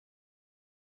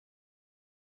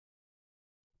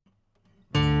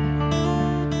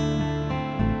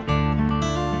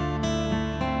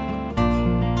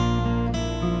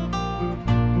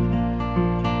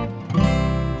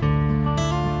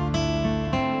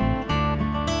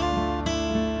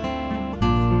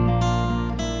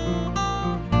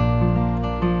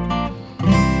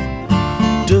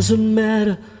doesn't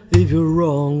matter if you're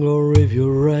wrong or if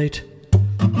you're right.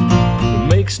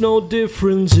 It makes no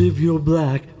difference if you're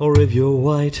black or if you're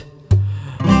white.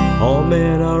 All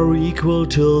men are equal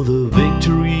till the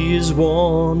victory is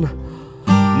won.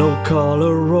 No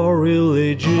color or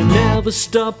religion ever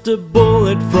stopped a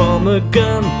bullet from a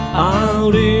gun.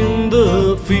 Out in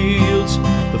the fields,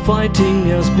 the fighting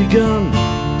has begun.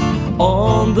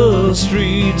 On the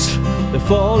streets, they're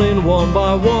falling one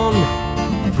by one.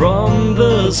 From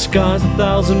the skies,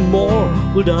 1,000 more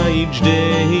will die each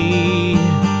day.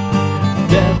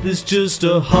 Death is just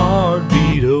a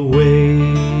heartbeat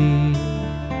away.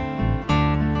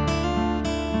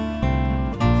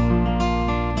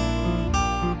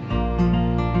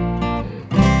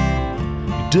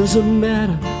 Doesn't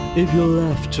matter if you're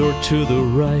left or to the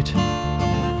right.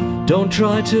 Don't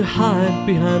try to hide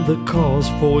behind the cause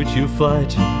for which you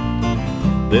fight.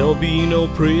 There'll be no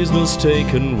prisoners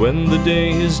taken when the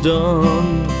day is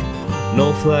done.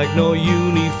 No flag, no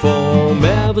uniform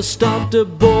ever stopped a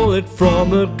bullet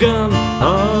from a gun.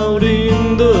 Out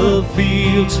in the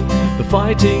fields, the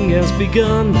fighting has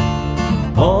begun.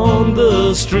 On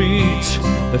the streets,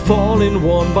 they're falling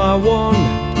one by one.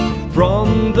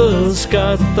 From the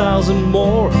skies, 1,000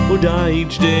 more will die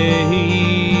each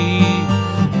day.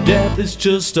 Death is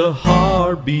just a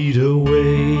heartbeat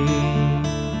away.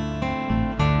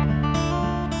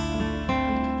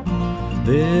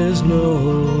 There's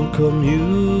no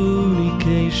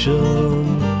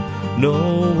communication,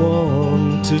 no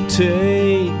one to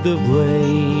take the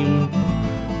blame.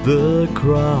 The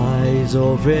cries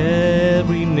of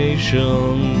every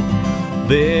nation,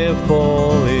 they're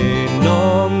falling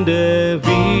on deaf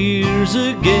ears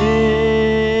again.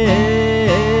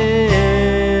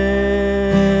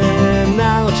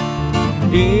 Out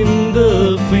in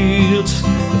the fields,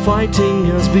 the fighting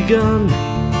has begun.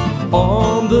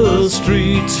 On the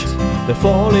streets, they're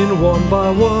falling one by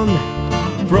one.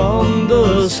 From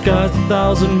the skies,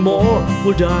 1,000 more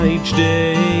will die each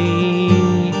day.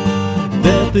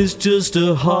 Death is just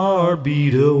a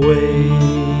heartbeat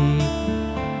away.